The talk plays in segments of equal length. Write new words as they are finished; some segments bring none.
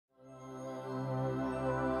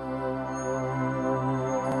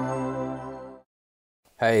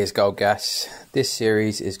Hey, it's Gold Gas. This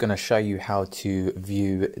series is going to show you how to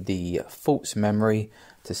view the faults memory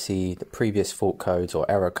to see the previous fault codes or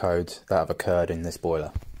error codes that have occurred in this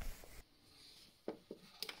boiler.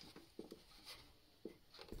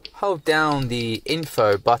 Hold down the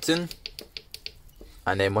info button,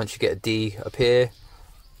 and then once you get a D appear,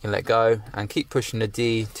 you can let go and keep pushing the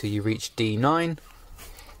D till you reach D9,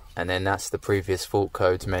 and then that's the previous fault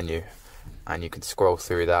codes menu. And you can scroll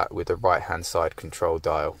through that with the right hand side control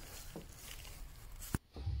dial.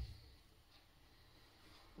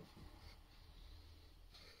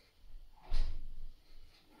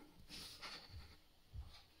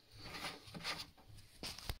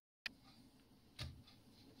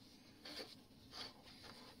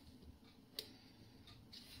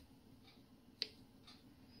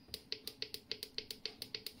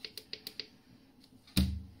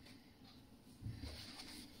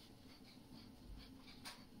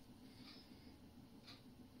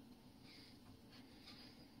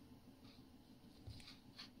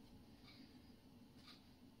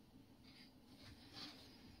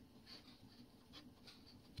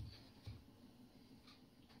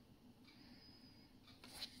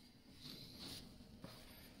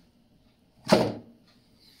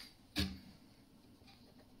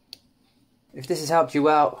 If this has helped you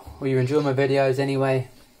out, or you enjoy my videos anyway,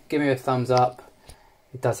 give me a thumbs up.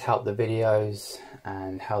 It does help the videos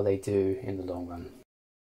and how they do in the long run.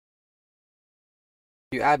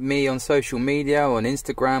 If you add me on social media, on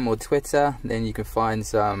Instagram or Twitter, then you can find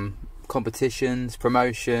some competitions,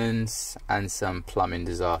 promotions and some plumbing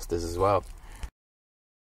disasters as well.